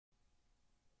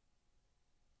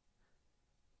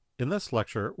In this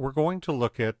lecture, we're going to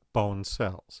look at bone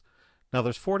cells. Now,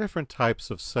 there's four different types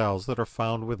of cells that are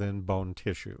found within bone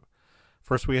tissue.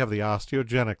 First, we have the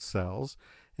osteogenic cells,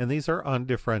 and these are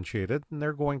undifferentiated, and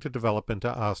they're going to develop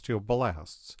into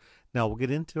osteoblasts. Now, we'll get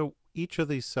into each of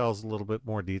these cells a little bit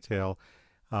more detail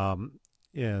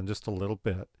in just a little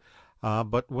bit.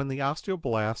 But when the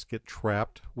osteoblasts get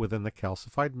trapped within the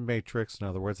calcified matrix, in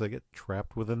other words, they get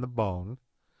trapped within the bone,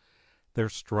 their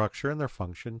structure and their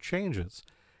function changes,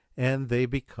 and they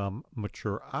become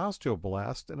mature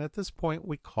osteoblasts, and at this point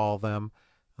we call them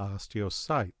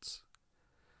osteocytes.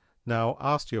 Now,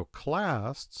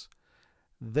 osteoclasts,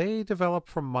 they develop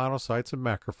from monocytes and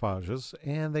macrophages,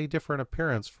 and they differ in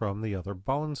appearance from the other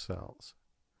bone cells.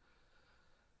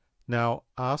 Now,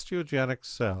 osteogenic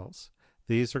cells,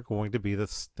 these are going to be the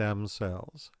stem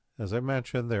cells. As I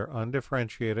mentioned, they're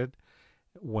undifferentiated.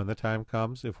 When the time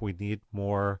comes, if we need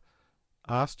more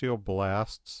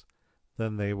osteoblasts,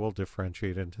 then they will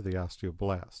differentiate into the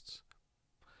osteoblasts.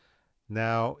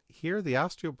 Now, here the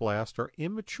osteoblasts are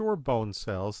immature bone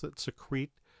cells that secrete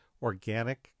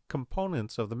organic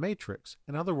components of the matrix.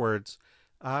 In other words,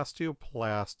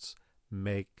 osteoblasts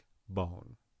make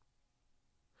bone.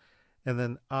 And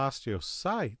then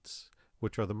osteocytes,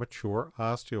 which are the mature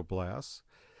osteoblasts,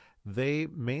 they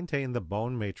maintain the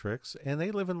bone matrix and they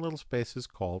live in little spaces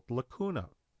called lacuna.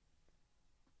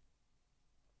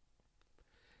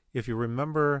 If you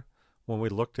remember when we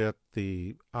looked at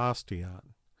the osteon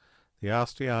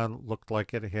looked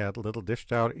like it had little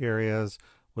dished out areas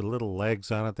with little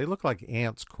legs on it. They look like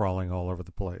ants crawling all over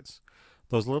the place.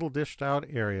 Those little dished out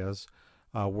areas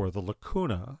were the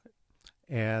lacuna,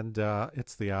 and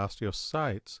it's the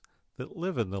osteocytes that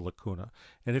live in the lacuna.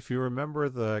 And if you remember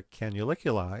the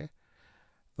cannuliculi,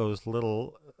 those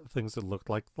little things that look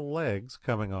like the legs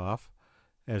coming off,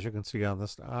 as you can see on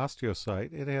this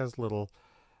osteocyte, it has little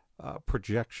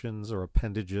projections or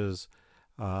appendages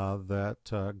that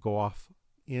go off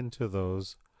into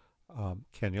those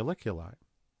cannuliculi.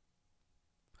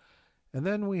 And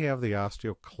then we have the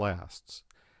osteoclasts.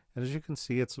 And as you can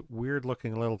see, it's a weird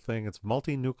looking little thing. It's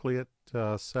multinucleate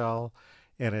cell,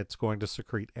 and it's going to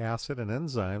secrete acid and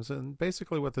enzymes. And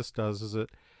basically what this does is it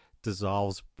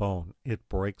dissolves bone. It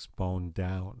breaks bone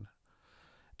down.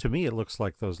 To me, it looks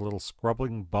like those little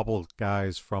scrubbing bubble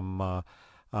guys from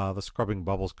the Scrubbing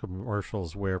Bubbles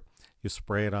commercials where you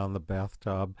spray it on the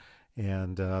bathtub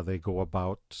and they go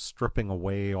about stripping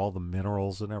away all the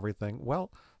minerals and everything.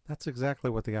 Well, that's exactly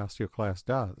what the osteoclast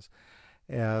does.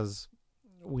 As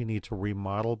we need to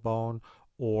remodel bone,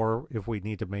 or if we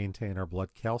need to maintain our blood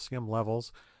calcium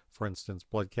levels, for instance,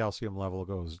 blood calcium level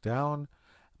goes down,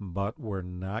 but we're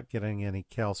not getting any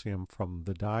calcium from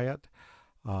the diet,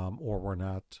 or we're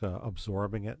not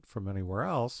absorbing it from anywhere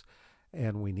else,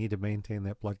 and we need to maintain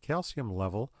that blood calcium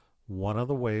level. One of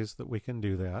the ways that we can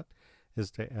do that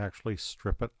is to actually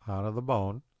strip it out of the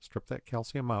bone, strip that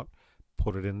calcium out,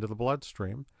 put it into the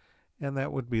bloodstream, and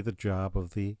that would be the job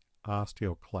of the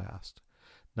osteoclast.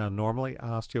 Now, normally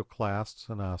osteoclasts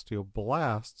and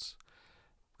osteoblasts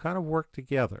kind of work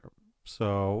together.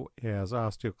 So as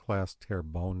osteoclasts tear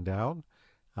bone down,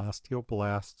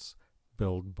 osteoblasts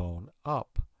build bone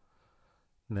up.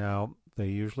 Now, they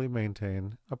usually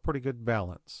maintain a pretty good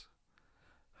balance.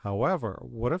 However,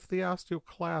 what if the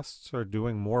osteoclasts are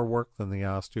doing more work than the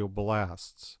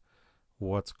osteoblasts?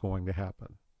 What's going to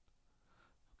happen?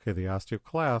 Okay, the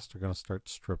osteoclasts are going to start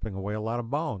stripping away a lot of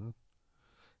bone.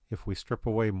 If we strip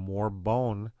away more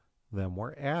bone than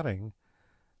we're adding,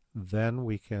 then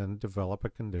we can develop a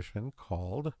condition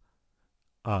called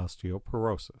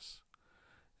osteoporosis,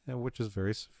 and which is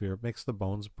very severe. It makes the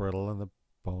bones brittle and the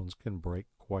bones can break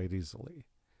quite easily.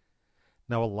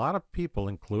 Now, a lot of people,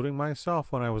 including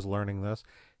myself when I was learning this,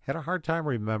 had a hard time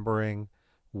remembering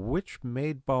which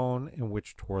made bone and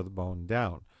which tore the bone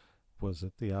down. Was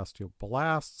it the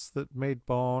osteoblasts that made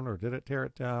bone, or did it tear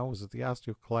it down? Was it the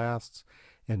osteoclasts?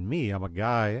 And me, I'm a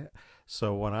guy,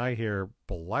 so when I hear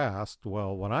blast,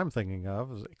 well, what I'm thinking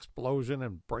of is explosion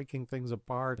and breaking things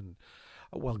apart, and,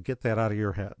 well, get that out of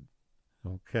your head,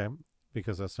 okay?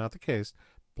 Because that's not the case.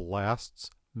 Blasts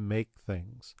make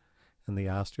things, and the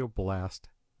osteoblast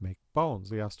make bones.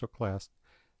 The osteoclast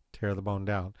tear the bone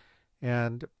down.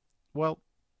 And, well,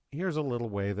 here's a little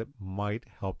way that might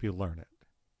help you learn it.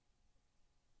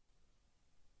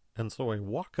 And so I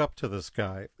walk up to this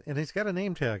guy, and he's got a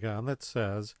name tag on that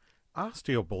says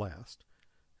Osteoblast.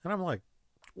 And I'm like,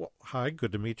 well, hi,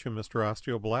 good to meet you, Mr.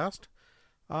 Osteoblast.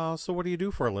 So what do you do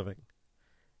for a living?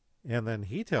 And then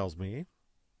he tells me,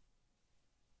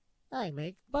 I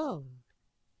make bone.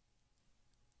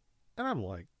 And I'm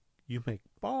like, you make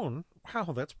bone?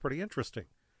 Wow, that's pretty interesting.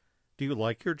 Do you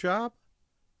like your job?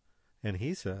 And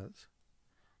he says,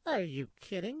 Are you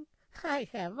kidding? I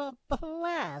have a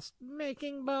blast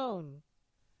making bone.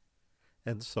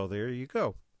 and so there you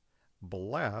go.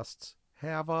 Blasts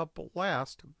have a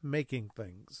blast making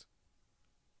things.